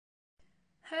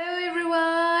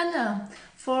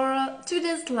For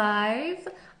today's live,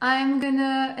 I'm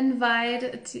gonna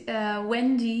invite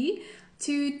Wendy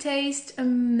to taste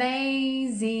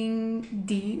amazing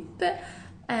dip,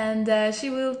 and she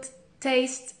will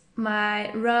taste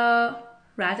my raw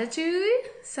ratatouille.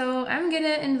 So I'm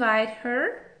gonna invite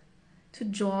her to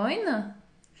join.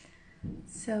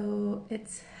 So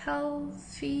it's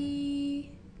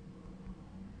healthy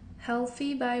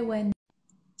by Wendy.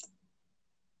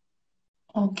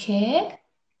 Okay.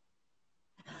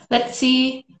 Let's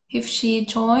see if she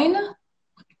join.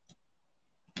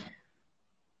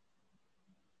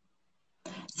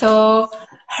 So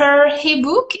her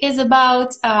ebook is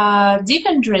about dip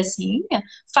and dressing,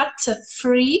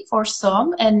 fat-free for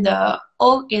some, and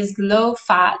all is low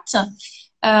fat.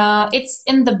 It's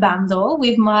in the bundle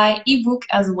with my ebook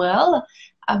as well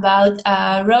about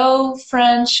raw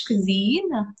French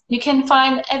cuisine. You can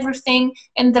find everything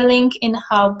in the link in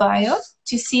our bio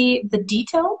to see the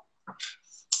detail.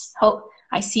 Oh,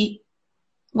 I see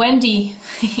Wendy.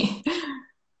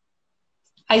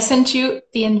 I sent you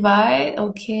the invite.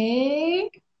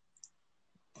 Okay.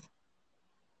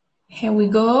 Here we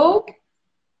go.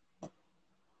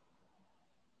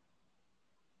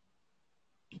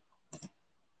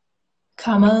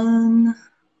 Come on.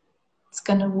 It's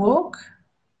gonna work.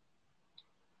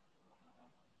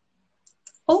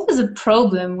 Always a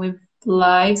problem with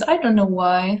lives. I don't know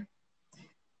why.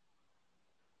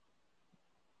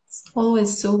 It's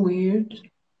always so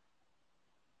weird.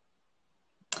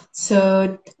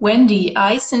 So, Wendy,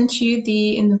 I sent you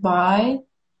the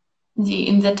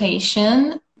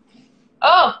invitation.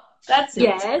 Oh, that's it.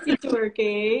 Yes, it's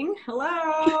working.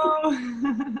 Hello.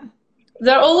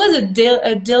 There's always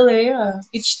a delay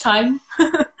each time.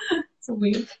 So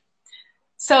weird.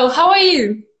 So, how are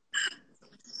you?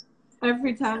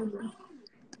 Every time.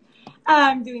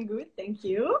 I'm doing good, thank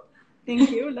you.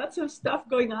 Thank you. Lots of stuff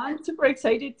going on. Super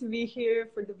excited to be here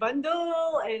for the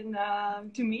bundle and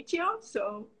to meet you.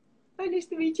 So, nice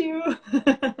to meet you.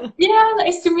 Yeah,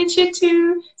 nice to meet you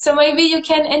too. So maybe you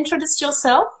can introduce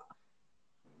yourself.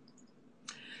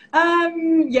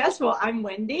 Yes, well, I'm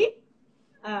Wendy.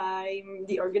 I'm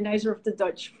the organizer of the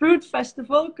Dutch Fruit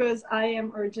Festival because I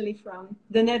am originally from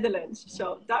the Netherlands,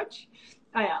 so Dutch.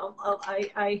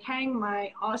 I hang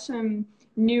my awesome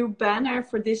new banner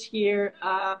for this year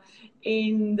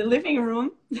in the living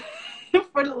room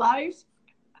for the lives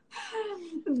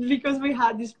because we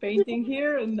had this painting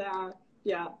here and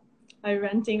yeah, I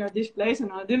renting this place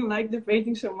and I didn't like the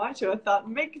painting so much, so I thought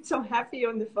make it so happy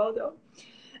on the photo.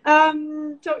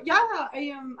 So yeah,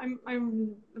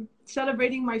 I'm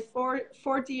celebrating my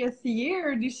 40th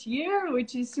year this year,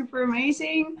 which is super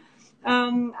amazing.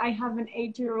 I have an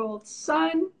 8-year-old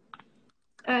son,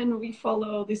 and we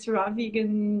follow this raw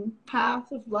vegan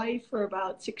path of life for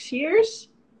about 6 years.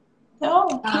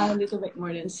 Oh, A little bit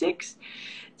more than 6.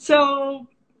 So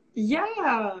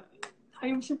yeah,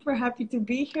 I'm super happy to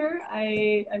be here.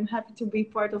 I'm happy to be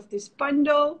part of this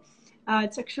bundle.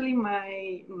 It's actually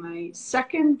my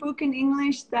second book in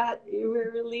English that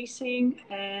we're releasing,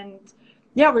 and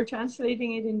yeah, we're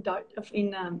translating it in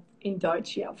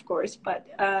Dutch, yeah, of course, but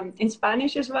in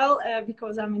Spanish as well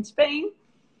because I'm in Spain.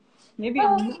 Maybe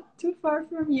I'm not too far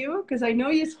from you because I know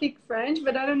you speak French,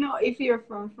 but I don't know if you're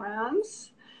from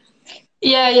France.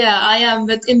 yeah, I am,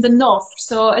 but in the north,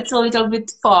 so it's a little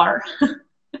bit far.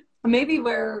 Maybe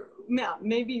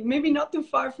maybe not too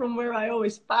far from where I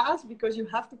always pass because you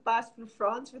have to pass through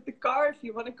France with the car if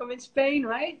you want to come in Spain,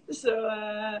 right?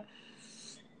 So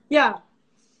yeah.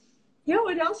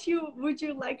 What else would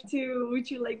you like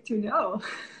to know?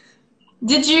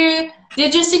 Did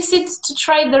you succeed to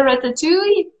try the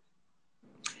ratatouille?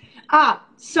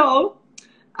 So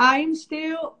I'm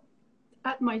still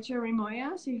at my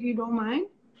cherimoyas, if you don't mind.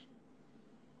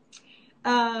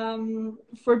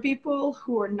 For people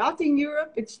who are not in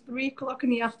Europe, it's 3 o'clock in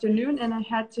the afternoon, and I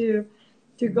had to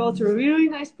go to a really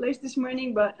nice place this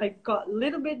morning, but I got a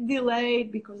little bit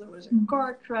delayed because there was a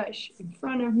car crash in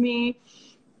front of me.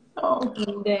 Oh.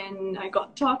 And then I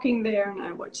got talking there, and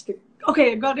I watched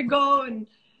okay, I gotta go, and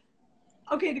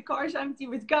okay, the car's empty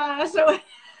with gas, so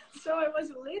I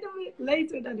was a little bit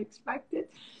later than expected.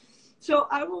 So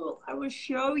I will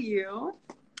show you.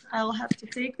 I'll have to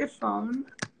take the phone.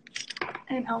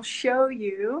 And I'll show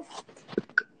you.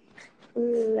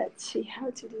 Let's see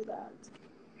how to do that.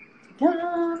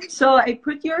 So I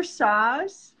put your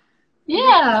sauce,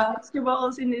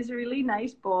 vegetables in this really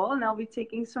nice bowl, and I'll be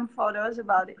taking some photos of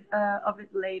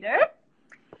it later.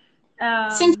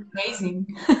 Seems amazing.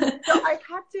 So I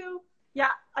had to.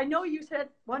 Yeah, I know you said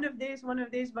one of these,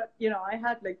 but I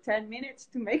had like 10 minutes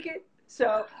to make it.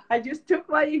 So I just took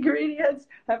my ingredients,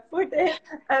 I put it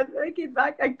and take it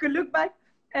back. I could look back,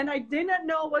 and I did not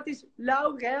know what is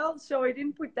laurel, so I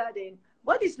didn't put that in.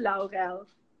 What is laurel?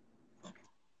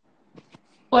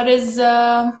 What is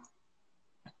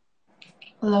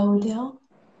laurel?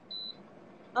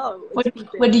 Oh,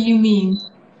 What do you mean?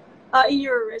 in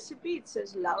your recipe it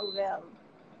says laurel.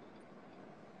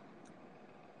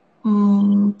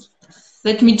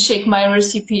 Let me check my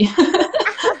recipe.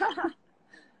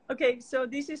 Okay, so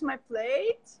this is my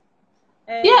plate.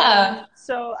 And Yeah.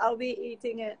 so I'll be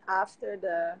eating it after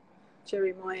the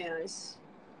cherimoyas.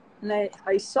 And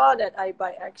I saw that I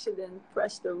by accident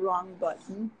pressed the wrong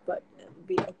button, but it'll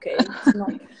be okay. It's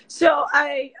not. So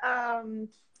I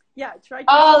tried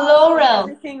to Laurel.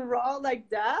 everything raw like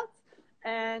that.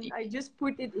 And I just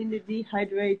put it in the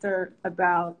dehydrator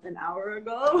about an hour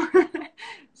ago.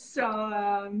 So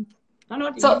I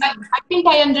think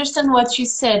I understand what you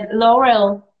said.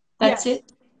 Laurel. That's yes.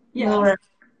 it? Yes. Laurel.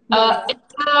 Yeah.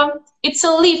 It's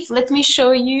a leaf. Let me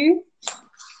show you.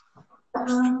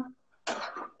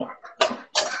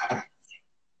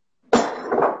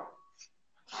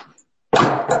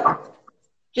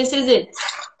 This is it.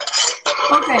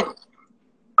 Okay.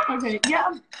 Okay.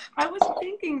 Yeah. I was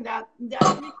thinking that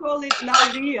we call it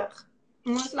laurier.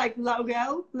 It was like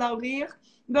laurel, laurier.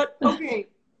 But okay.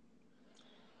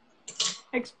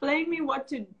 Explain me what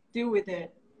to do with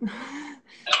it.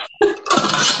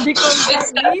 Because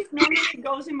that leaf normally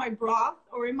goes in my broth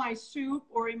or in my soup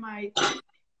or in my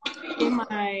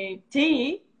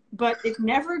tea, but it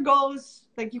never goes,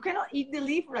 like, you cannot eat the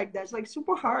leaf like that. It's like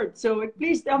super hard. So like,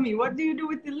 please tell me, what do you do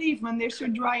with the leaf when they're so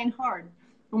dry and hard?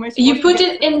 You put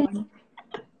it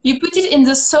in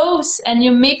the sauce and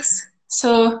you mix,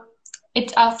 so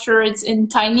after it's in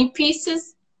tiny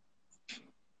pieces,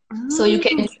 so you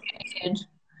can eat it.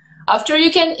 After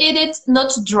you can eat it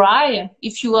not dry.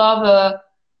 If you have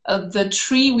the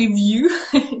tree with you,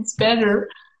 it's better.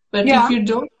 But if you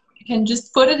don't, you can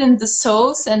just put it in the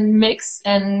sauce and mix,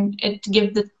 and it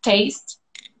gives the taste.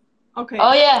 Okay.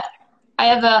 Oh yeah, I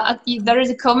have there is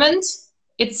a comment.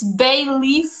 It's bay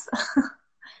leaf.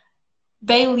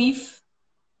 Bay leaf.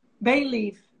 Bay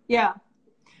leaf. Yeah.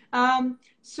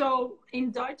 So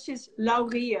in Dutch is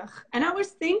laurier. And I was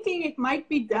thinking it might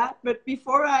be that, but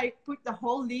before I put the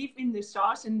whole leaf in the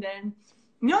sauce and then,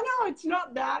 no, it's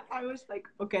not that. I was like,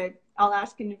 okay, I'll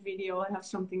ask in the video. I have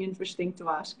something interesting to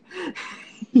ask.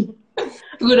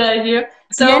 Good idea.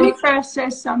 So Jennifer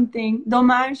says something.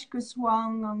 Dommage que soit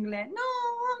en anglais. No,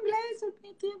 anglais c'est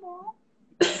petit bon.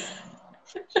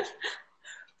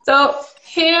 So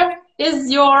here is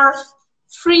your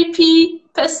 3P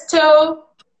pesto.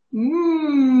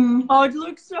 Oh, it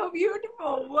looks so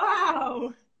beautiful.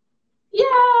 Wow.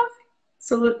 Yeah.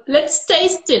 So let's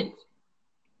taste it.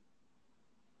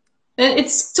 And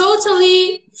it's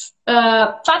totally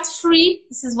fat-free.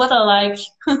 This is what I like.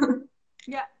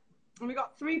 Yeah. And we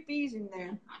got 3 peas in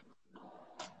there.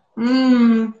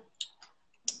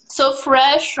 So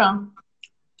fresh.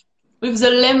 With the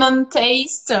lemon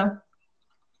taste.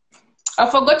 I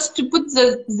forgot to put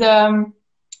the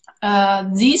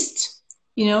yeast,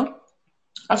 you know.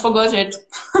 I forgot it.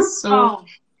 So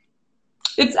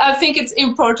I think it's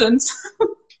important.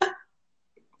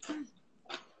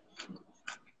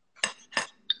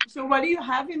 So what do you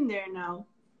have in there now?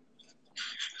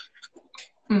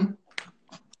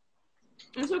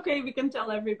 It's okay, we can tell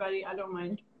everybody. I don't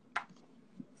mind.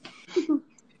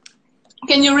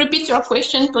 Can you repeat your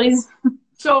question, please?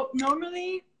 So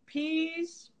normally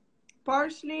peas,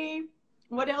 parsley.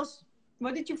 What else?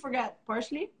 What did you forget?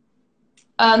 Parsley?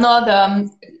 No,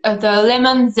 the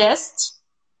lemon zest.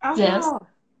 Oh.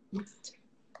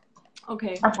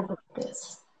 Okay. I forgot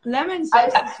this. Lemon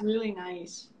zest is really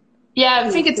nice. Yeah, I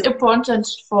think it's important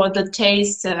for the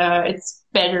taste. It's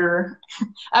better.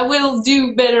 I will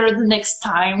do better the next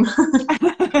time.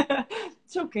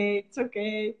 It's okay. It's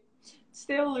okay.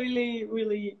 Still really,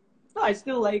 really. No, I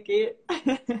still like it.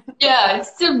 Yeah, it's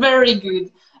still very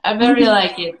good. I very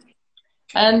like it.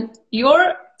 And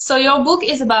your book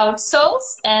is about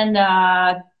sauce and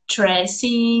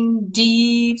dressing,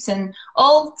 dips, and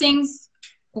all things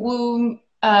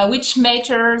which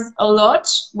matters a lot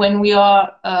when we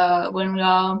are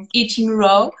eating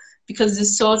raw, because the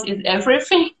sauce is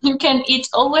everything. You can eat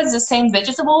always the same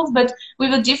vegetables, but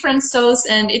with a different sauce,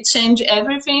 and it changes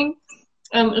everything.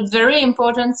 It's very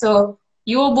important. So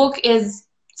your book is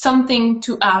something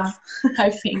to have, I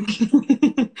think.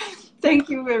 Thank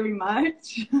you very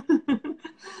much.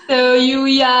 So you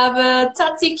have a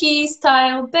tzatziki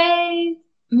style base,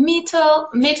 metal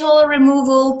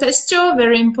removal pesto,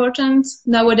 very important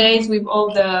nowadays with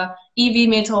all the EV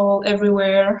metal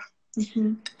everywhere.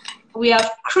 We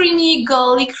have creamy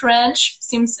garlic ranch.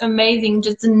 Seems amazing,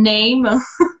 just the name.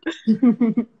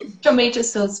 Tomato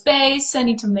sauce base,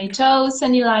 sunny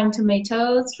lime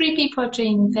tomatoes, 3P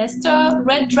protein pesto,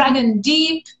 red dragon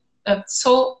dip,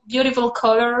 so beautiful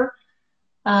color.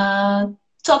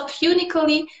 Top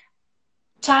uniquely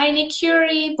tiny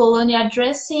curry, bologna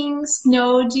dressing,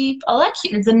 snow dip. I like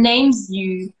the names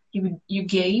you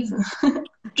gave.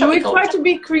 We try to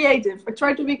be creative. I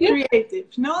try to be creative.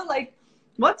 No, like,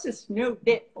 what's a snow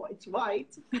dip? Oh, it's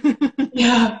white.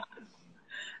 Yeah.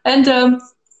 And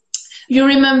you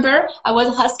remember I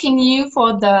was asking you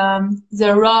for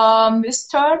the raw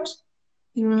mustard.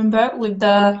 You remember with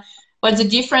what's the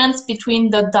difference between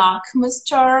the dark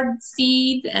mustard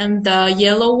seed and the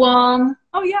yellow one?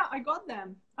 Oh yeah, I got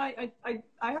them. I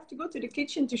have to go to the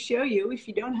kitchen to show you if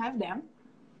you don't have them.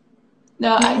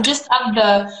 No, I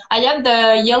have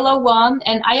the yellow one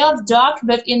and I have dark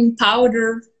but in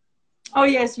powder. Oh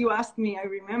yes, you asked me, I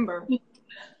remember.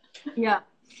 Yeah.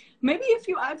 Maybe if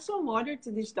you add some water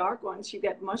to these dark ones, you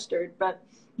get mustard. But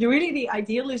the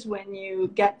ideal is when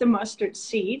you get the mustard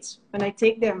seeds, when I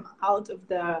take them out of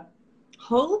the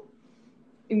hole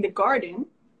in the garden,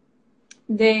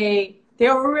 they're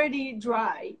already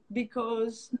dry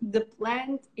because the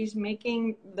plant is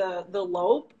making the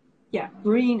lobe,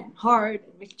 green and hard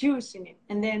and with juice in it.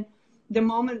 And then the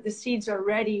moment the seeds are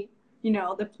ready,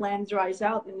 the plant dries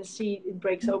out and it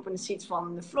breaks open, the seeds fall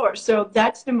on the floor. So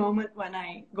that's the moment when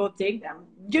I go take them,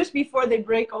 just before they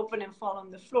break open and fall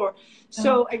on the floor.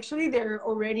 So actually they're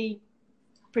already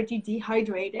pretty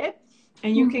dehydrated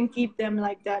and you can keep them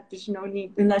like that. There's no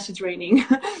need, unless it's raining.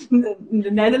 In the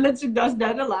Netherlands, it does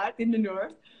that a lot in the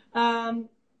north.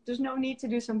 There's no need to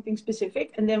do something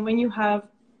specific. And then when you have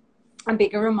a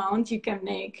bigger amount, you can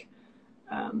make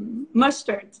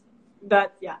mustard.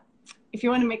 But yeah, if you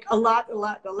want to make a lot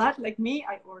like me,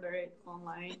 I order it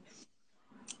online.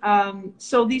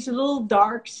 So these little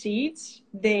dark seeds,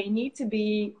 they need to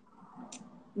be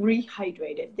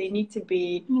rehydrated. They need to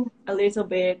be a little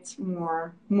bit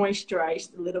more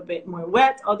moisturized, a little bit more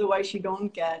wet. Otherwise, you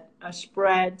don't get a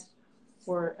spread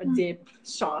or a dip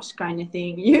sauce kind of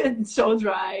thing. It's so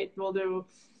dry, it will do.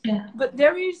 Yeah. But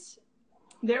there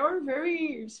are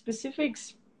very specific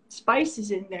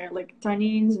spices in there, like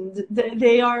tannins, and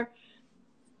they are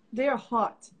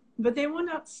hot, but they will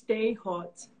not stay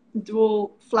hot. It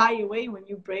will fly away when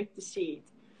you break the seed.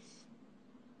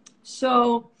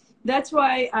 So that's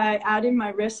why I add in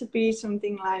my recipe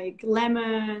something like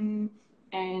lemon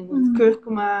and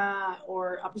curcuma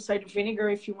or apple cider vinegar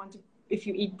if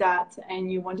you eat that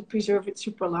and you want to preserve it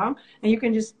super long. And you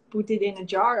can just put it in a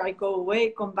jar. I go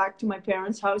away, come back to my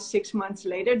parents' house 6 months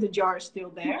later, the jar is still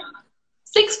there.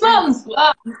 6 months!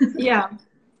 Wow! Yeah.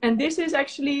 And this is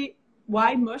actually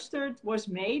why mustard was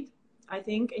made, I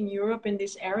think, in Europe, in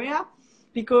this area,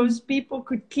 because people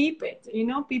could keep it.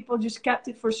 People just kept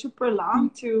it for super long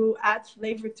to add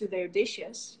flavor to their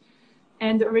dishes.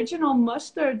 And the original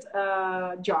mustard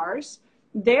jars,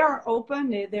 they are open.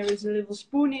 There is a little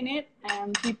spoon in it,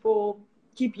 and people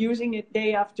keep using it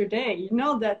day after day.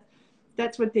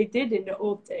 That's what they did in the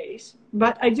old days.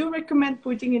 But I do recommend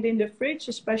putting it in the fridge,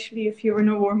 especially if you're in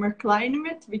a warmer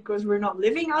climate, because we're not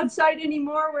living outside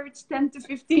anymore where it's 10 to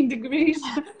 15 degrees.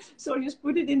 So just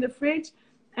put it in the fridge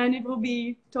and it will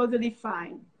be totally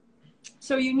fine.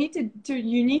 So you need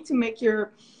to make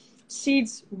your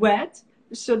seeds wet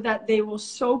so that they will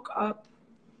soak up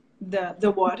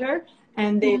the water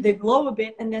and they glow a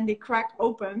bit, and then they crack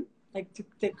open.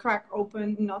 They crack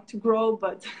open not to grow,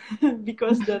 but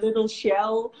because the little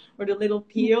shell or the little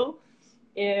peel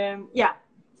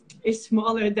is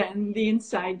smaller than the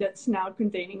inside that's now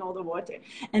containing all the water.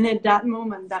 And at that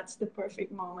moment, that's the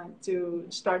perfect moment to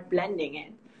start blending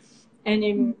it.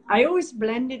 And I always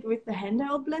blend it with the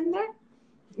handheld blender,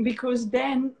 because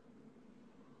then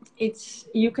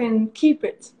you can keep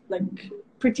it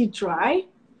pretty dry.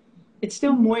 It's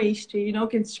still moist,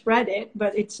 can spread it,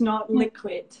 but it's not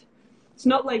liquid. It's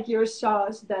not like your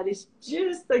sauce that is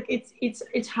just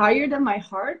it's higher than my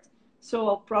heart. So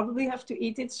I'll probably have to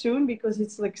eat it soon because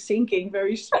it's sinking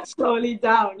very slowly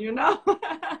down,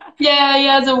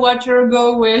 Yeah, the water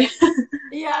go away.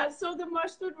 Yeah, so the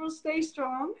mustard will stay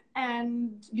strong,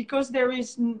 and because there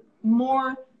is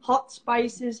more hot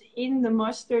spices in the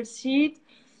mustard seed,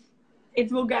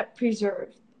 it will get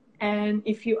preserved. And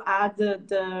if you add the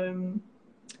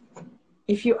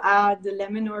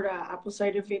lemon or the apple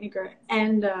cider vinegar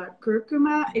and the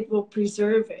curcuma, it will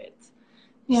preserve it.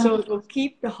 Yeah. So it will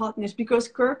keep the hotness, because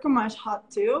curcuma is hot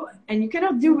too, and you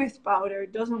cannot do with powder.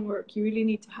 It doesn't work. You really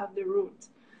need to have the root.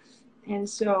 And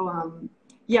so,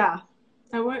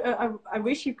 I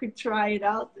wish you could try it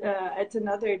out at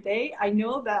another day. I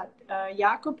know that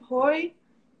Jacob Hoy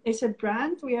is a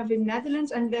brand we have in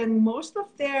Netherlands, and then most of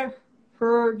their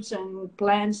herbs and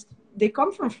plants, they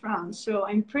come from France. So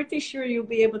I'm pretty sure you'll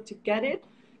be able to get it.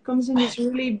 Comes in these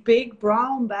really big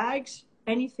brown bags,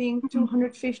 anything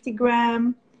 250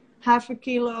 gram, half a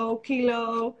kilo.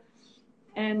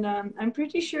 And I'm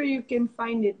pretty sure you can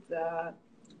find it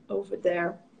over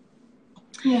there.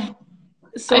 Yeah.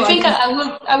 So I think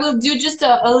I will do just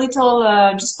a little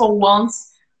just for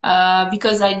once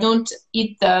because I don't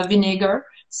eat vinegar,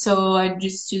 so I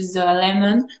just use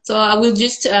lemon. So I will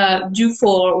just do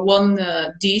for one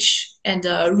dish and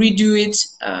redo it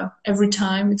every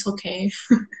time. It's okay.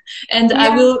 And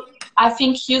yeah, I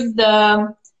think use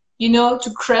the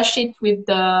to crush it with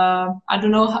the I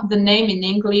don't know the name in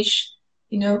English.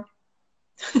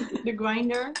 the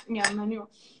grinder. Yeah, manual.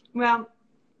 Well,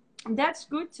 that's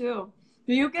good too.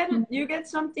 You get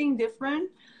something different,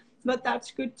 but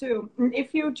that's good too. And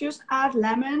if you just add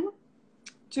lemon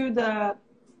to the,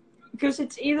 because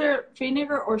it's either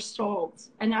vinegar or salt,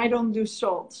 and I don't do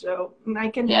salt, so I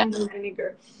can Yeah, handle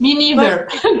vinegar. me But neither.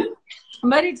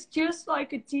 but it's just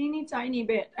like a teeny tiny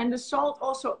bit, and the salt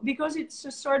also, because it's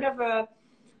a sort of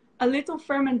a little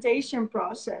fermentation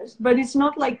process, but it's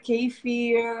not like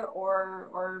kefir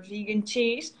or vegan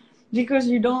cheese because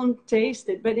you don't taste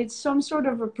it, but it's some sort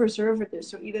of a preservative,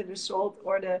 so either the salt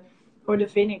or the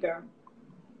vinegar.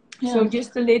 So Yeah.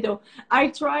 just a little. I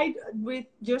tried with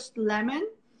just lemon,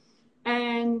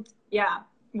 and yeah,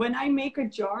 when I make a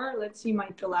jar, let's see my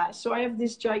glass. So I have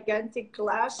this gigantic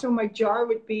glass, so my jar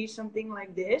would be something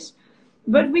like this,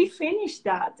 but we finished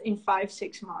that in 5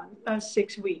 6 months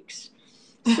 6 weeks.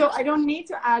 So I don't need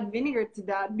to add vinegar to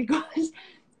that because,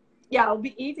 yeah, I'll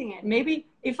be eating it. Maybe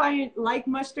if I like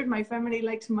mustard, my family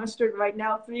likes mustard right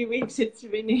now, 3 weeks, it's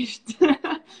finished.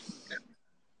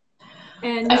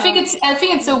 And I think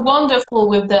it's a wonderful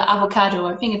with the avocado.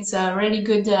 I think it's a really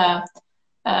good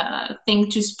thing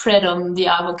to spread on the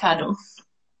avocado.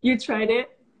 you tried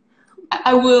it?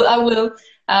 I will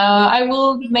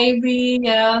maybe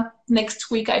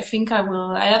next week. I think I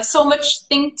will. I have so much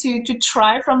thing to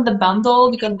try from the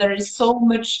bundle because there is so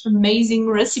much amazing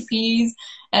recipes,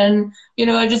 and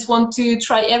I just want to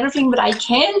try everything, but I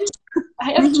can't.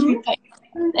 I have to be Mm-hmm.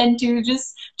 patient and to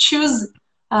just choose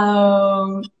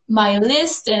my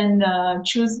list and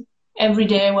choose every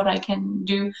day what I can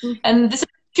do. And this is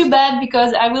too bad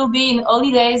because I will be in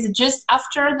holidays just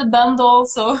after the bundle,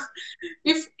 so.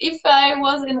 If I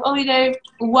was in holiday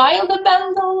while the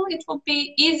bundle, it would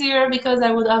be easier because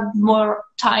I would have more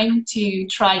time to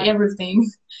try everything.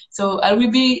 So I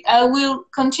will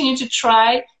continue to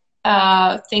try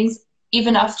things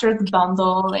even after the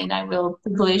bundle, and I will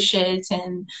publish it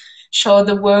and show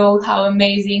the world how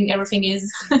amazing everything is.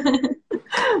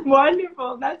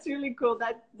 Wonderful. That's really cool.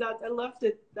 That I loved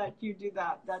it that you do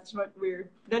that. That's what we're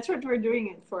doing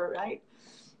it for, right?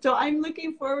 So I'm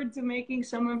looking forward to making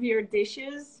some of your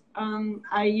dishes.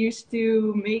 I used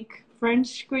to make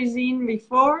French cuisine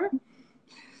before,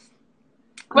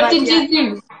 What but did yeah, you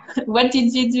do? What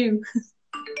did you do?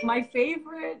 my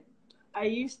favorite. I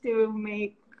used to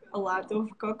make a lot of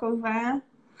coq au vin,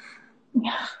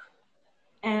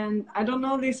 and I don't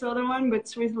know this other one, but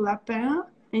it's with lapin,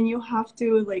 and you have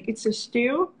to like it's a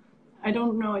stew. I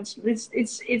don't know.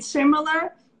 It's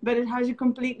similar, but it has a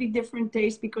completely different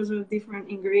taste because of different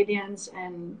ingredients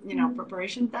and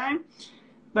preparation time.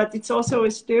 But it's also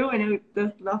a stew, and I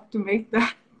would love to make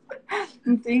that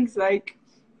and things like.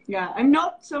 Yeah, I'm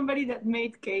not somebody that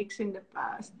made cakes in the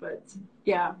past, but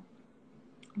yeah,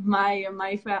 my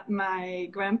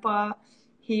grandpa,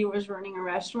 he was running a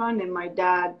restaurant, and my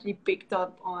dad, he picked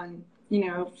up on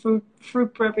fruit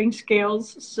prepping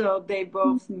skills, so they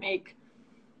both make,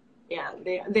 yeah,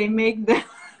 they make the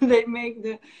they make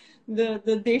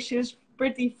the dishes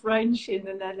pretty French in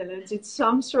the Netherlands. It's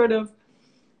some sort of,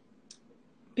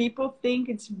 people think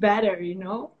it's better,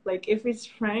 like if it's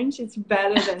French, it's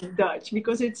better than Dutch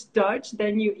because it's Dutch.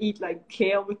 Then you eat like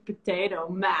kale with potato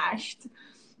mashed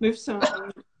with some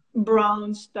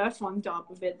brown stuff on top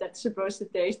of it that's supposed to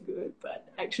taste good, but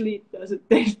actually it doesn't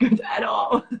taste good at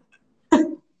all.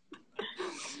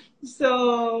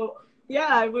 So yeah,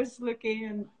 I was looking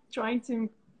and trying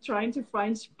to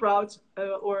find sprouts,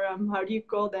 or how do you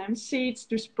call them, seeds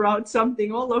to sprout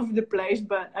something all over the place,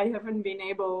 but I haven't been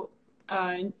able,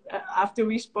 after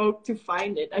we spoke, to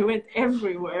find it. I went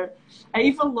everywhere. I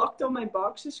even locked all my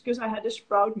boxes because I had a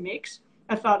sprout mix.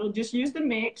 I thought I'll just use the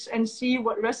mix and see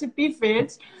what recipe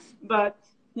fits, but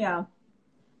yeah,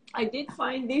 I did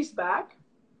find this back.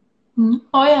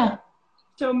 Oh yeah.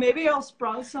 So maybe I'll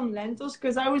sprout some lentils,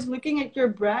 because I was looking at your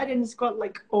bread and it's got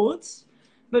like oats.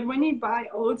 But when you buy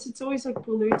oats, it's always like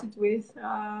polluted with.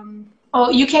 Oh,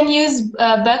 you can use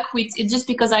buckwheat. It's just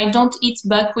because I don't eat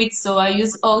buckwheat, so I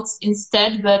use oats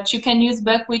instead. But you can use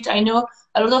buckwheat. I know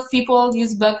a lot of people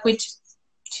use buckwheat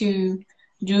to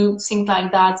do things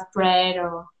like that, bread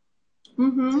or.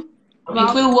 Mm-hmm.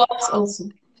 It will work also.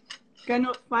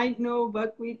 Cannot find no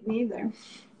buckwheat neither.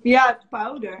 Yeah,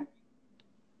 powder.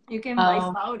 You can buy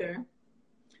powder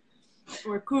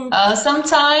or cook.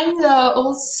 Sometimes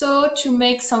also to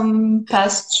make some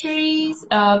pastries,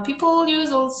 people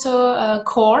use also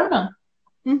corn.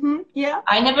 Mm-hmm. Yeah.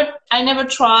 I never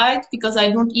tried because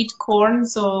I don't eat corn,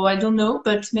 so I don't know.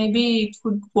 But maybe it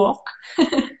would work.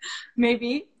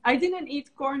 Maybe. I didn't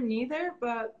eat corn neither,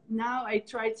 but now I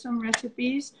tried some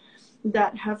recipes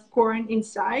that have corn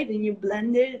inside, and you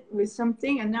blend it with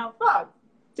something, and now, wow,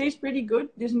 tastes pretty good.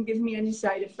 Doesn't give me any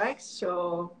side effects,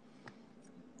 so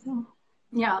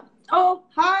yeah. Oh,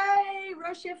 hi,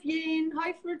 Rochef Yin.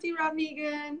 Hi, Fruity Raw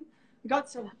Vegan. Got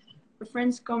some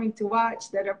friends coming to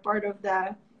watch that are part of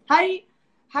the. Hi,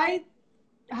 hi,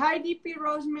 hi, DP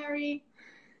Rosemary.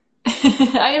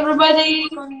 Hi, everybody.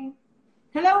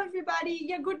 Hello, everybody.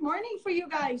 Yeah, good morning for you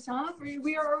guys, huh?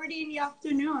 We are already in the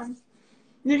afternoon.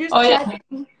 We're just chatting.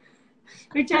 Yeah.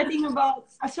 We're chatting about.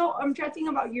 So I'm chatting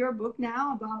about your book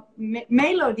now, about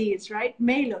melodies, right?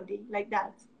 Melody, like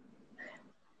that.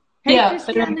 Hey, yeah,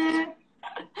 Christiane.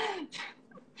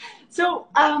 So,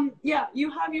 yeah,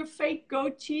 you have your fake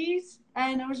goat cheese,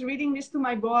 and I was reading this to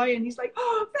my boy, and he's like,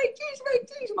 "Oh, fake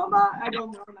cheese, mama." I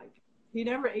don't know, like he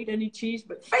never ate any cheese,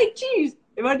 but fake cheese.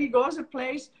 When he goes a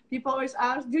place, people always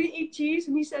ask, "Do you eat cheese?"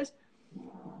 And he says,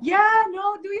 "Yeah,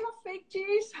 no. Do you have fake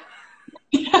cheese?"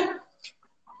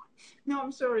 No,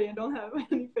 I'm sorry, I don't have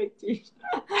any fake cheese.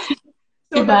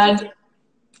 So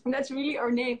that's really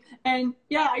our name. And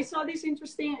yeah, I saw this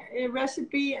interesting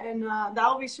recipe, and that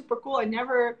would be super cool. I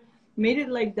never made it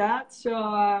like that, so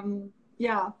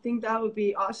yeah, I think that would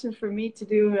be awesome for me to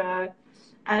do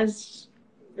as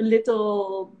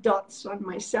little dots on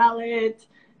my salad.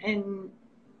 And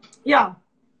yeah.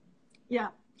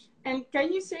 And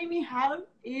can you say me, how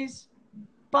is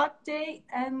pate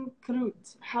and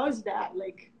croûte? How is that?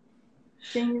 Like,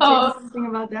 can you say something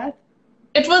about that?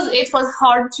 It was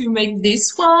hard to make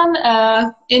this one.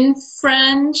 In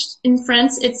France,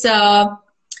 it's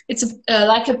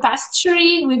like a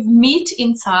pastry with meat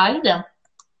inside,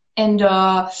 and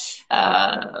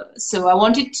so I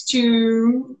wanted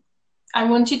to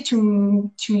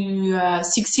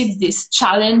succeed this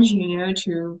challenge, you know,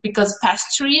 because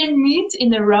pastry and meat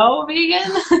in a row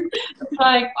vegan. It's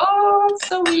like, oh,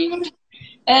 so weird.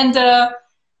 And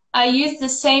I used the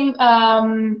same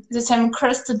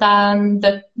crust than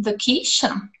the quiche,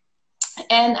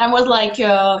 and I was like,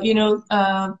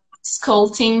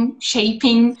 sculpting,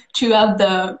 shaping to have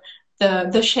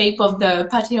the shape of the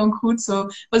pâté en croûte. So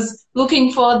was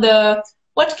looking for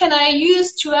what can I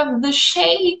use to have the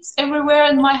shapes everywhere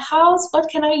in my house? What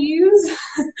can I use?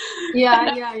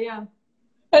 Yeah.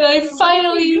 And I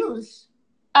finally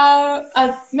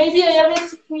maybe I have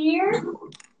it here.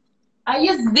 I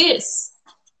use this.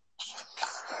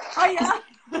 Oh yeah.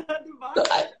 So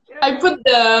I put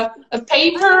a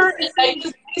paper and I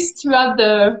use this to have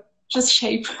the just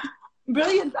shape.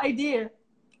 Brilliant idea.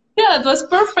 Yeah, it was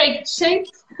perfect shape.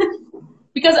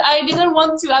 Because I didn't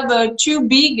want to have a too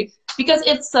big, because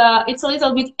it's a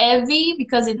little bit heavy,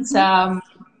 because it's a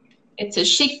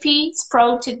chickpea,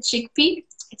 sprouted chickpea.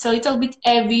 It's a little bit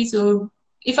heavy, so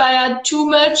if I had too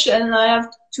much and I have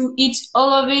to eat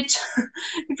all of it,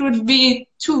 it would be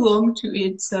too long to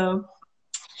eat. So,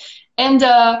 and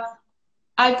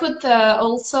I put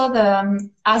also the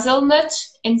hazelnut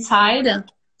inside,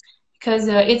 because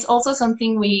it's also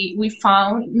something we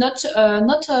found, not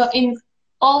in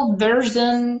all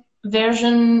version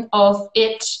of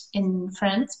it in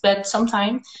France, but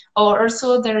sometimes. Or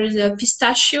also there is a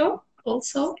pistachio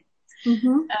also.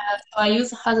 So I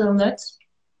use hazelnut,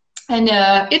 and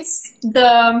it's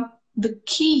the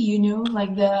key, you know,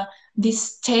 like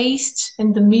this taste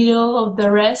in the middle of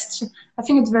the rest. I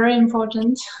think it's very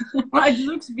important. Well, it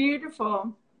looks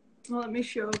beautiful. Well, let me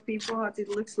show people what it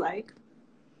looks like.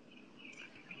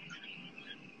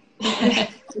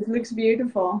 It looks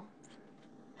beautiful.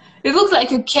 It looks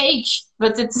like a cake,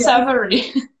 but it's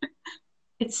savory.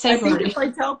 It's savory. I think if I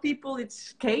tell people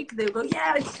it's cake, they'll go,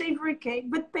 yeah, it's savory cake.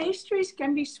 But pastries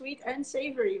can be sweet and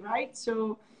savory, right?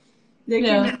 So they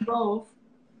can be both.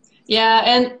 Yeah,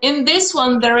 and in this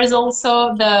one there is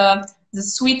also the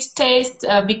sweet taste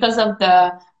because of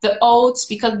the oats,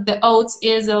 because the oats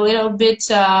is a little bit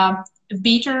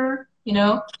bitter, you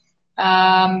know.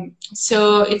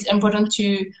 So it's important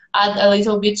to add a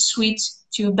little bit sweet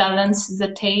to balance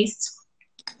the taste.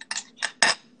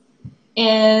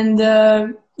 And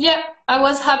yeah, I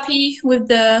was happy with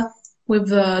the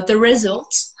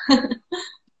results.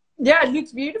 Yeah, it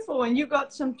looks beautiful. And you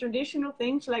got some traditional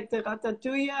things like the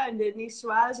ratatouille and the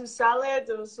niçoise salad.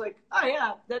 It was like, oh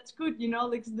yeah, that's good. You know,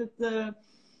 like the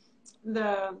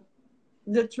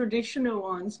the traditional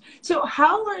ones. So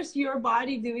how is your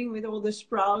body doing with all the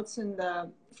sprouts and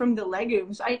the from the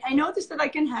legumes? I noticed that I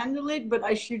can handle it, but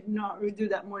I should not do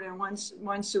that more than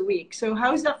once a week. So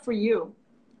how is that for you?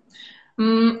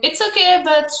 It's okay,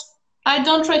 but I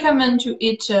don't recommend to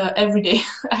eat every day.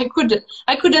 I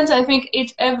couldn't, I think,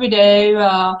 eat every day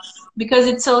because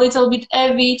it's a little bit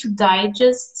heavy to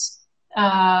digest.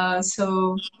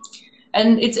 So,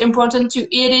 and it's important to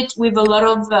eat it with a lot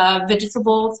of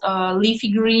vegetables,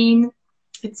 leafy green.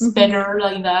 It's better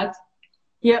like that.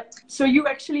 Yeah. So you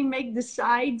actually make the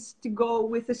sides to go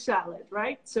with the salad,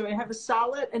 right? So I have a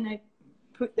salad and I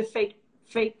put the fake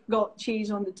goat cheese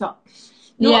on the top.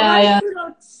 No, Yeah, I yeah. do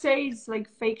not say it's like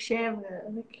fake chèvre,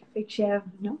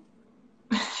 no?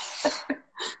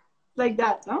 Like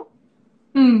that, no?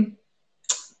 Hmm.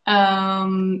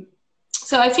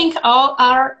 So I think all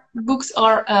our books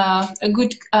are a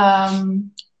good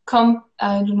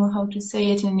I don't know how to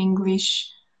say it in English.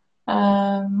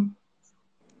 Um,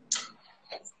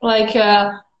 like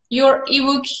your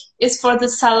ebook is for the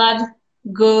salad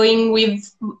going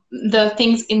with the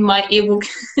things in my ebook.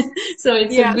 So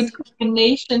it's a good Yes.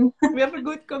 combination. We have a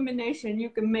good combination. You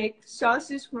can make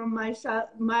sauces from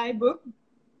my book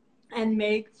and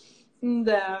make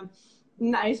the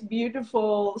nice,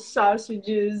 beautiful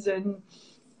sausages and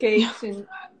cakes and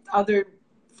other,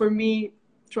 for me,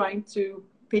 trying to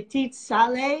petite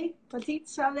salé,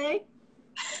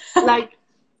 like,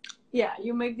 yeah,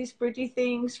 you make these pretty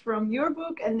things from your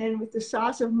book, and then with the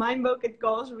sauce of my book, it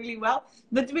goes really well.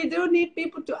 But we do need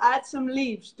people to add some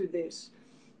leaves to this.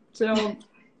 So,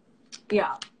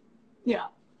 yeah, yeah.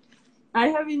 I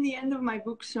have in the end of my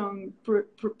book some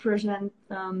present,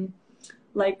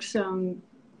 like some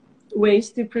ways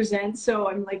to present. So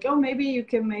I'm like, oh, maybe you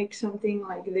can make something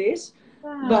like this.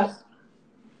 But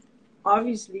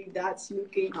obviously, that's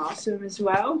looking awesome as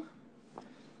well.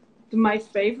 My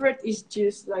favorite is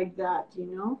just like that, you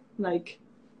know, like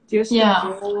just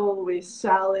Yeah, a bowl with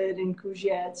salad and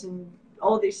courgettes and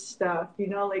all this stuff, you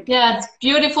know, like yeah, it's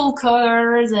beautiful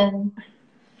colors and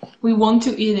we want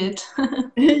to eat it.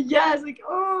 yeah, it's like,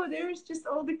 oh, there's just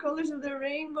all the colors of the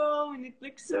rainbow and it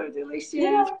looks so delicious.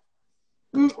 Yeah.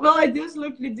 Well, it does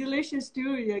look delicious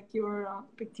too, like your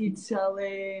petite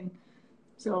salad. And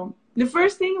so the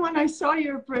first thing when I saw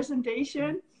your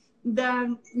presentation,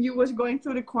 then you was going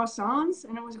through the croissants,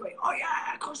 and I was going, oh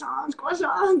yeah, croissants,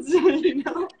 croissants, you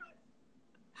know.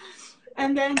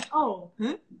 And then, oh,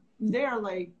 huh? They're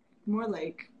like more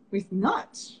like with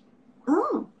nuts.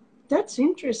 Oh, that's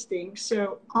interesting.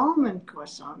 So almond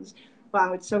croissants.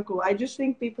 Wow, it's so cool. I just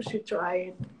think people should try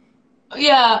it.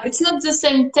 Yeah, it's not the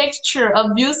same texture,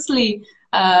 obviously,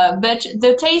 but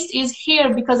the taste is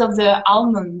here because of the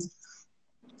almond.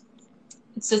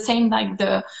 It's the same like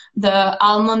the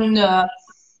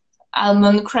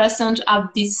almond crescent have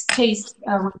this taste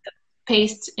with the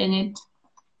paste in it.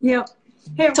 Yeah.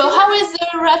 Hey, So how is the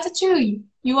ratatouille?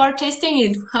 You are tasting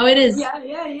it. How it is?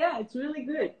 yeah. It's really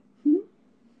good. Mhm.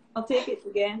 I'll take it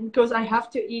again because I have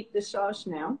to eat the sauce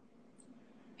now.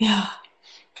 Yeah,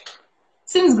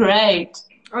 seems great.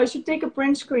 I should take a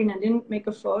print screen. I didn't make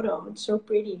a photo. It's so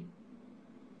pretty.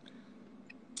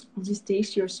 I'll just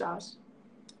taste your sauce.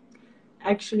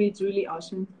 Actually, it's really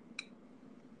awesome.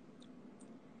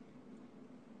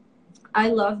 I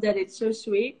love that it's so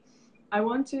sweet. I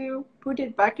want to put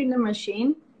it back in the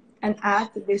machine and add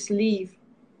this leaf.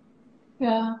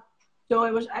 Yeah. So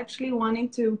I was actually wanting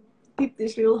to keep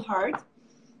this little heart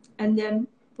and then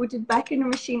put it back in the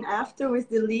machine after with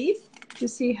the leaf to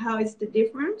see how it's the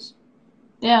difference.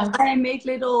 Yeah. I made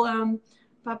little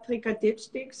paprika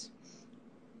dipsticks.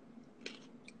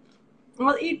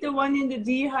 I'll eat the one in the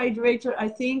dehydrator, I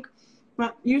think.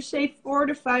 Well, you say 4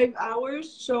 to 5 hours,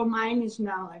 so mine is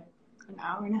now like an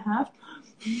hour and a half.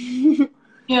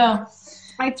 Yeah.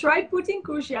 I tried putting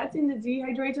courgette in the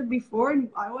dehydrator before, and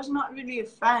I was not really a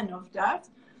fan of that.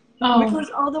 Oh. Because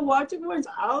all the water was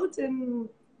out and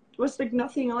was like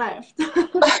nothing left.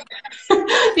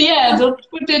 Yeah, don't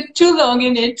put it too long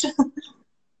in it.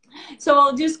 So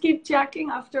I'll just keep checking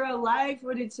after I like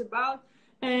what it's about.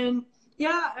 And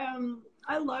yeah,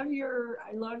 I love your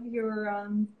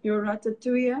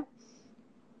ratatouille.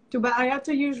 But I have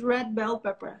to use red bell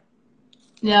pepper.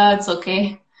 Yeah, it's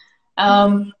okay.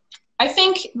 Um, I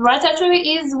think ratatouille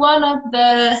is one of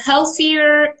the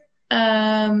healthier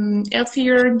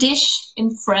dish in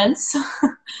France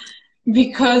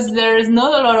because there is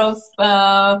not a lot of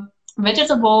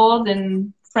vegetables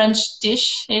in French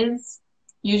dishes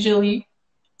usually.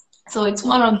 So it's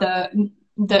one of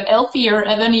the healthier,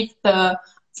 even if the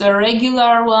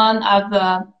regular one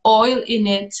have oil in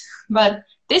it. But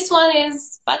this one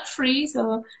is fat free,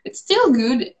 so it's still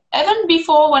good. Even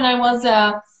before, when I was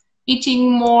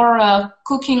eating more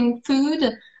cooking food,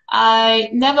 I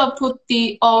never put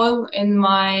the oil in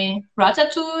my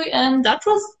ratatouille, and that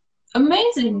was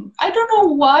amazing. I don't know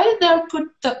why they put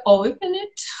the oil in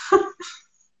it.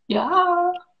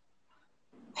 Yeah.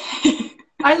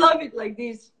 I love it like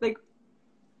this. Like,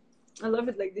 I love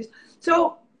it like this.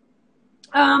 So,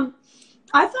 I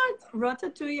thought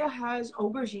ratatouille has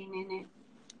aubergine in it.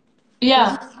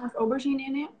 Yeah. Does it have aubergine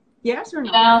in it? Yes or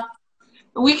no? Yeah.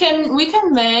 We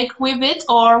can make with it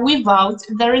or without.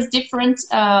 There is different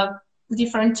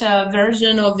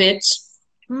version of it.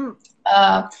 Mm.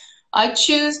 I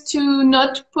choose to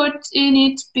not put in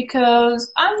it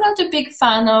because I'm not a big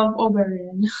fan of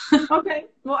aubergine. Okay.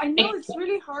 Well, I know it's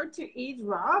really hard to eat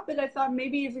raw, but I thought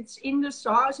maybe if it's in the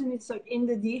sauce and it's like in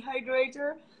the dehydrator,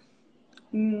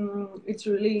 it's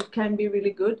really can be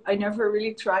really good. I never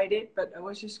really tried it, but I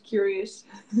was just curious.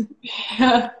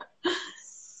 Yeah.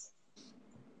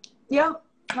 Yeah,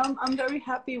 I'm very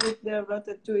happy with the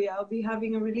ratatouille. I'll be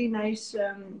having a really nice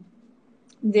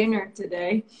dinner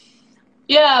today.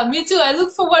 Yeah, me too. I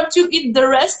look forward to eat the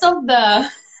rest of the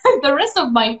rest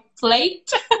of my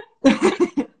plate.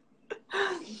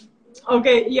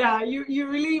 Okay, yeah, you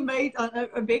really made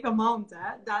a big amount,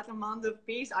 eh? That amount of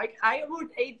piece. I would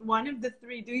eat one of the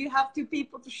three. Do you have two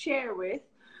people to share with?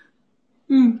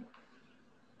 Hmm.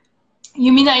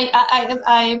 You mean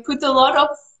I put a lot of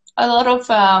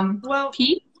Well,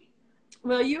 pea?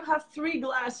 well, you have three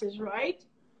glasses, right?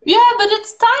 Yeah, but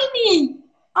it's tiny.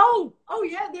 Oh, oh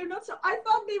yeah, they're not so. I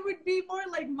thought they would be more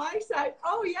like my size.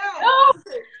 Oh yeah. No,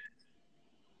 Okay.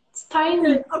 it's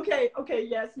tiny. Okay, okay, okay,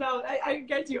 yes. No, I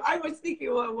get you. I was thinking,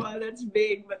 well, that's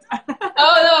big, but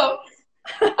Oh no,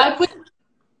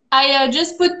 I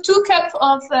just put 2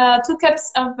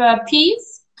 cups of peas.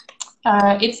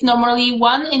 It's normally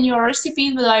one in your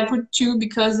recipe, but I put two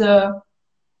because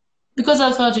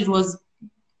I thought it was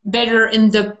better in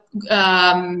the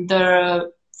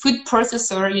food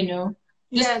processor, you know.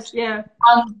 yes, Just yeah.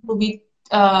 one will be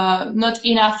not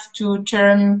enough to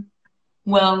turn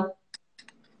well.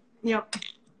 Yep.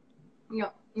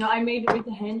 Yep. No, I made it with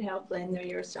the handheld blender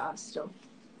your sauce, so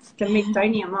can make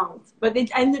tiny amounts. But it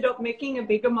ended up making a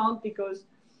big amount because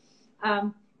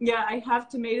yeah, I have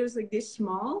tomatoes like this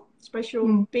small, special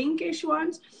pinkish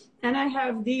ones, and I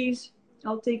have these.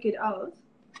 I'll take it out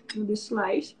with the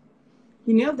slice.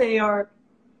 You know, they are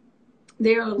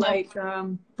like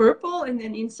purple, and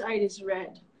then inside is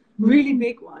red. Really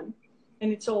big one,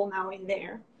 and it's all now in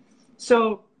there. So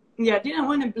yeah, I didn't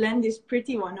want to blend this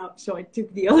pretty one up, so I took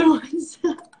the other ones.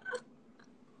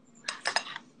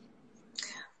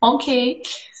 Okay,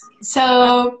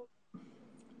 so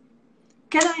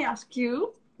Can I ask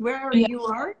you where yeah. you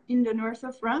are in the north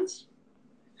of France?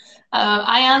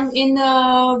 I am in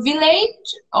a village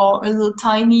or a little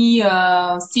tiny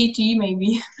city,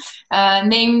 maybe,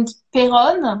 named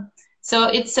Péronne. So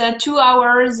it's 2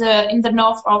 hours in the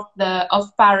north of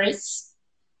Paris.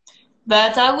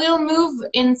 But I will move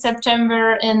in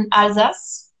September in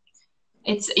Alsace.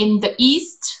 It's in the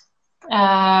east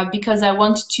because I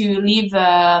want to live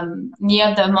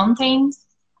near the mountains.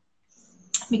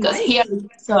 Because here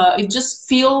Nice. it just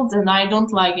feels and I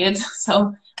don't like it,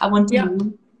 so I want to Yeah,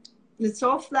 move. it's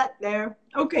all flat there.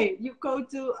 Okay, you go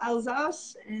to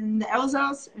Alsace and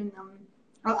Alsace, and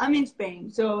I'm in Spain.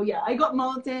 So yeah, I got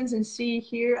mountains and sea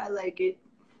here. I like it.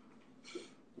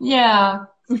 Yeah,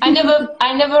 I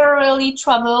never really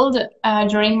traveled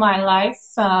during my life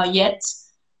yet,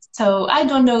 so I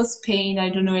don't know Spain. I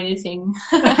don't know anything.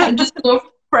 I just know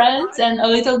France and a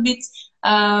little bit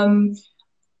um,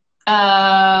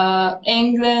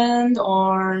 England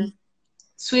or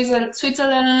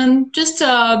Switzerland. Just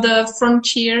the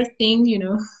frontier thing, you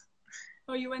know.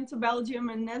 Oh, you went to Belgium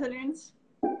and Netherlands?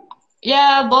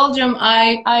 Yeah, Belgium.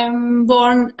 I'm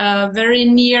born very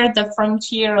near the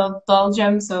frontier of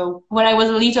Belgium. So when I was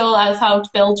little, I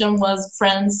thought Belgium was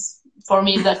France. For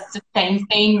me, that's the same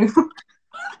thing.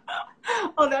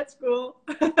 Oh, that's cool.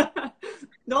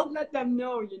 Don't let them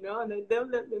know,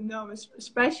 don't let them know,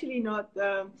 especially not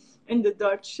in the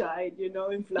Dutch side, in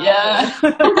Vlaanderen. Yeah.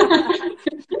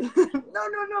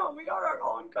 No, we are our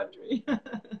own country.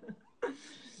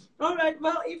 All right.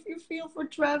 Well, if you feel for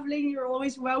traveling, you're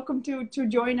always welcome to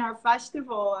join our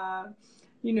festival.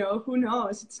 You know, who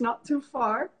knows? It's not too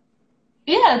far.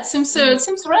 Yeah, it seems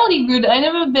really good. I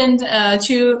never been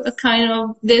to a kind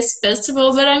of this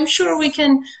festival, but I'm sure we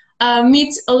can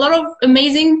meet a lot of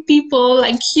amazing people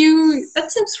like you.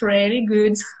 That seems really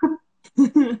good.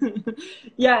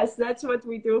 Yes, that's what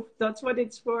we do. That's what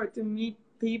it's for, to meet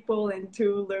people and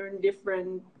to learn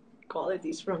different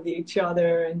qualities from each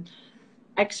other and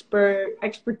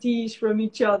expertise from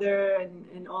each other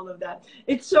and all of that.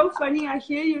 It's so funny. I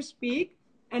hear you speak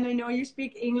and I know you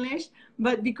speak English,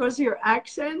 but because of your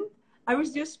accent, I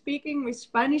was just speaking with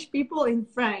Spanish people in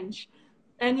French.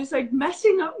 And it's like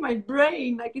messing up my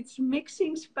brain. Like it's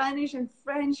mixing Spanish and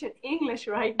French and English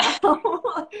right now.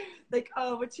 Like,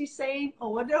 oh, what's she saying? Oh,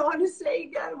 what do I want to say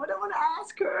again? What do I want to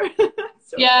ask her?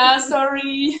 So Yeah,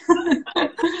 sorry.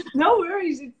 no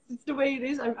worries. It's the way it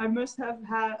is. I must have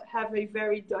a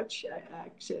very Dutch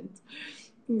accent.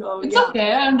 No, It's yeah.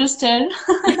 okay, I understand.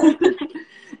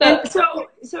 And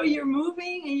so you're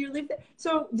moving and you live there.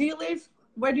 So do you live?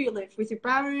 Where do you live? With your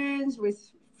parents? With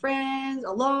friends?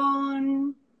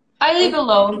 Alone? I live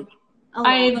alone. I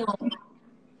Alone. live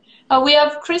alone. We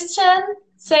have Christian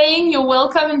saying you're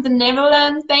welcome in the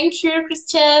Netherlands. Thank you,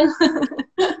 Christian.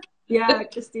 Yeah,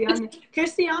 Christiane.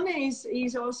 Christiane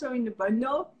is also in the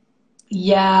bundle.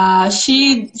 Yeah,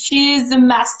 she is the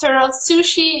master of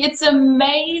sushi. It's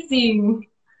amazing.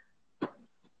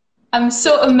 I'm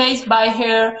so amazed by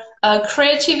her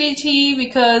creativity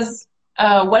because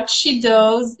what she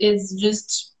does is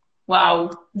just wow.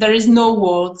 There is no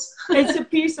words. It's a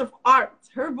piece of art.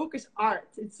 Her book is art.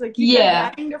 It's like you can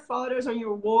Yeah. hang the photos on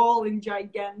your wall in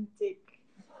gigantic.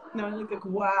 No, look like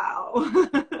wow.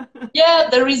 Yeah,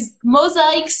 there is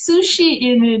mosaic sushi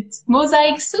in it.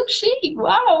 Mosaic sushi.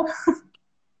 Wow.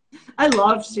 I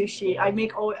love sushi. I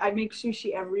make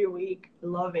sushi every week. I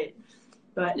love it.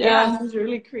 But yeah, Yeah. she's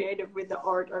really creative with the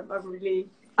art.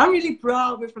 I'm really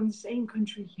proud we're from the same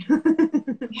country.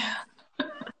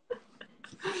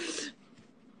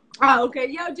 Ah, okay.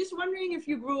 Yeah, just wondering if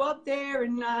you grew up there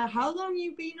and how long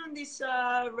you been on this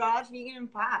raw vegan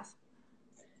path.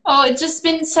 Oh, it's just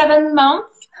been 7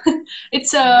 months.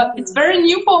 It's very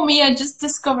new for me. I just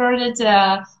discovered it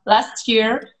last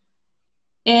year,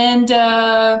 and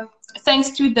thanks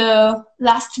to the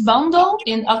last bundle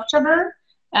in October,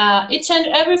 it changed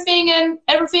everything, and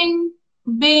everything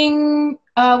being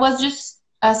was just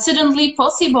suddenly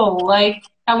possible. Like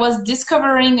I was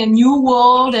discovering a new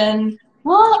world, and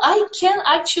well, I can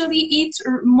actually eat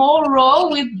more raw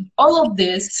with all of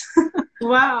this.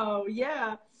 Wow,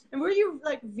 yeah. And were you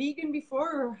like vegan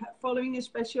before or following a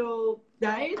special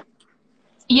diet?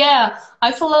 Yeah,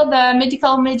 I followed the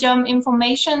medical medium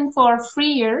information for 3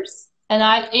 years, and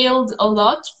I healed a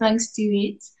lot thanks to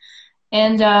it.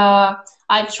 And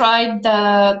I tried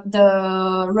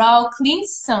the raw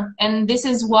cleanse, and this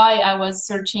is why I was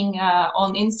searching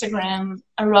on Instagram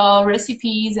raw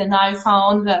recipes, and I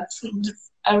found that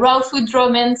a raw food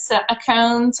romance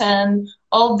account and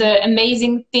all the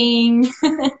amazing thing.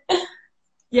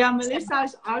 Yeah, Melissa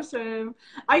is awesome.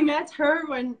 I met her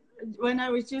when I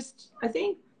was just I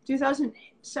think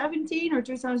 2017 or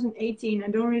 2018.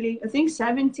 I think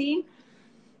 17.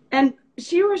 And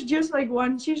she was just like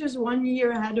she's just 1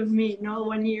 year ahead of me,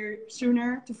 1 year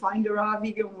sooner to find the raw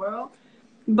vegan world.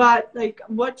 But like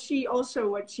what she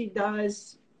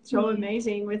does so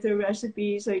amazing with her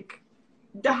recipes, like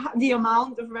the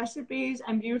amount of recipes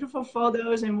and beautiful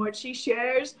photos and what she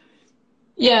shares.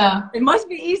 Yeah. It must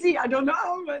be easy, I don't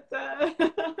know, but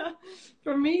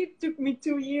for me, it took me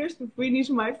 2 years to finish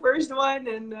my first one,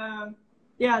 and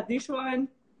yeah, this one,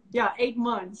 yeah, 8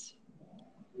 months.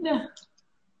 Yeah.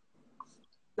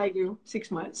 Like you,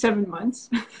 6 months, 7 months.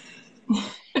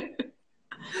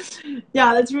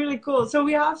 Yeah, that's really cool. So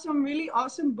we have some really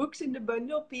awesome books in the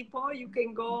bundle, people. You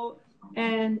can go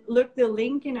and look the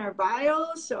link in our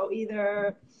bio. So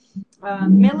either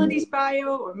Melody's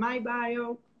bio or my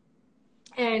bio.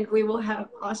 And we will have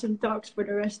awesome talks for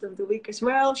the rest of the week as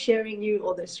well, sharing you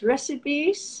all these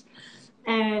recipes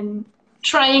and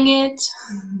Trying it.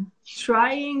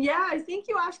 trying. Yeah, I think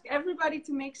you asked everybody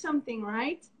to make something,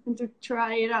 right? And to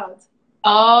try it out.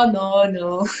 Oh,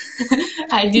 no.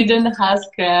 I didn't ask.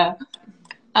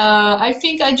 I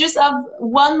think I just have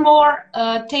one more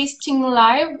tasting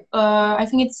live. I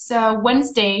think it's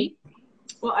Wednesday.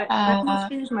 Well, I almost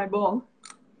finished my bowl.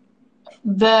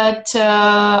 But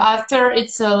after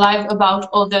it's live about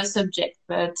other subject.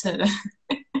 But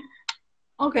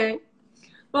Okay.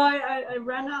 Well, I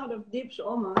ran out of dips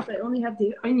almost. I only have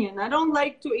the onion. I don't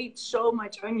like to eat so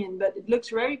much onion, but it looks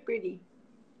very pretty.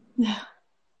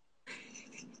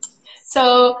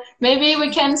 So maybe we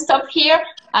can stop here,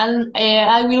 and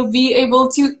I will be able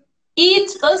to eat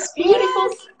those beautiful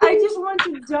Yes, I just want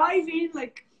to dive in.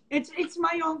 Like it's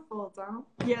my own fault, huh?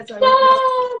 Yes, food.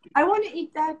 I want to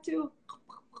eat that too.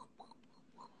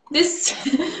 This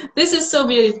this is so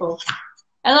beautiful.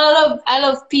 And I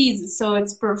love peas, so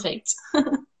it's perfect.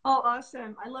 Oh,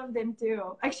 awesome! I love them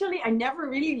too. Actually, I never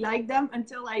really liked them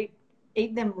until I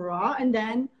ate them raw, and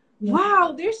then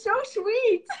wow, they're so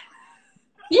sweet.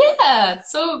 Yeah,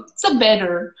 so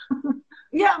better.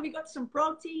 Yeah, we got some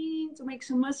protein to make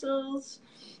some muscles.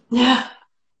 Yeah.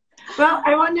 Well,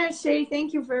 I want to say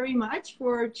thank you very much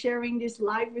for sharing this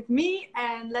live with me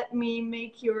and let me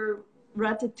make your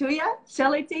ratatouille.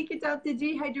 Shall I take it out the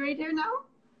dehydrator now?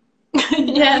 And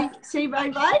then Yeah. we say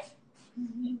bye-bye?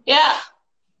 Yeah.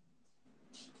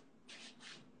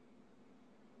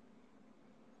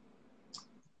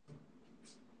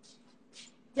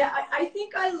 Yeah, I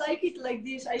think I like it like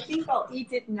this. I think I'll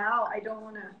eat it now. I don't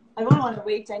wanna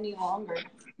wait any longer.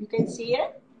 You can see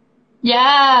it?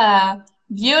 Yeah.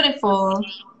 Beautiful.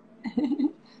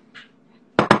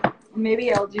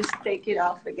 Maybe I'll just take it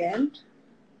off again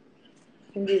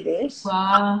and do this.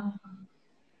 Wow.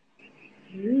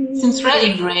 Seems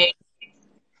really great.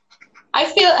 I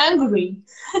feel angry.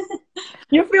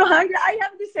 You feel hungry? I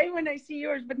have the same when I see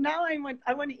yours, but now I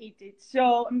want to eat it.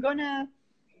 So I'm gonna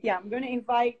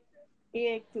invite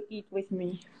Eric to eat with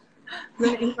me.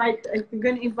 I'm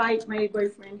gonna invite my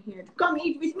boyfriend here to come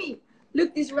eat with me.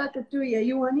 Look, this ratatouille.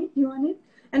 You want it? You want it?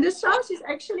 And the sauce is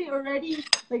actually already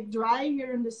like dry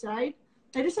here on the side.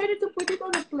 I decided to put it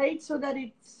on a plate so that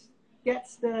it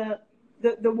gets the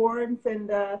warmth and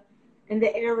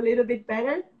the air a little bit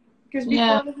better. Because before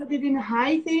Yeah. I had it in a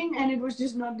high thing and it was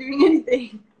just not doing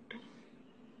anything.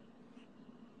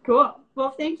 Cool.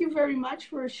 Well, thank you very much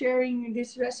for sharing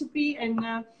this recipe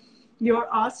and your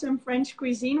awesome French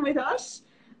cuisine with us.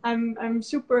 I'm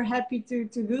super happy to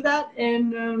do that.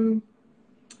 And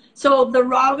so the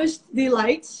rawest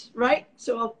delights, right?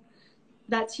 So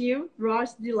that's you,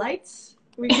 rawest delights.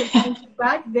 We can find you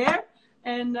back there,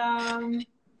 and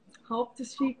hope to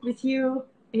speak with you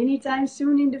anytime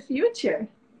soon in the future.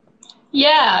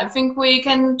 Yeah, I think we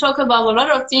can talk about a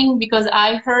lot of things because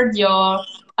I heard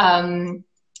um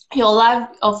your live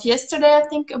of yesterday, I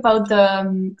think, about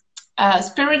the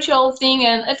spiritual thing,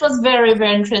 and it was very,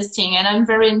 very interesting, and I'm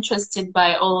very interested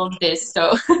by all of this.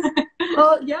 So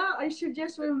Well, yeah, I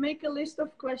suggest we make a list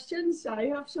of questions. I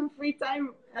have some free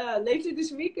time later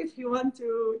this week if you want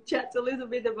to chat a little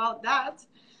bit about that.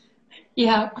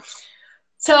 yeah.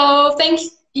 So thank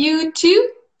you too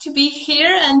to be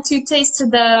here and to taste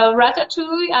the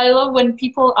ratatouille. I love when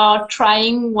people are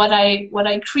trying what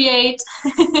I create.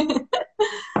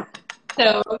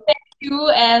 So thank you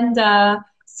and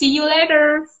see you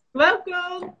later.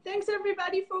 Welcome. Thanks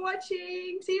everybody for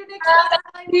watching. See you next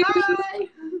Thank time. you. Bye.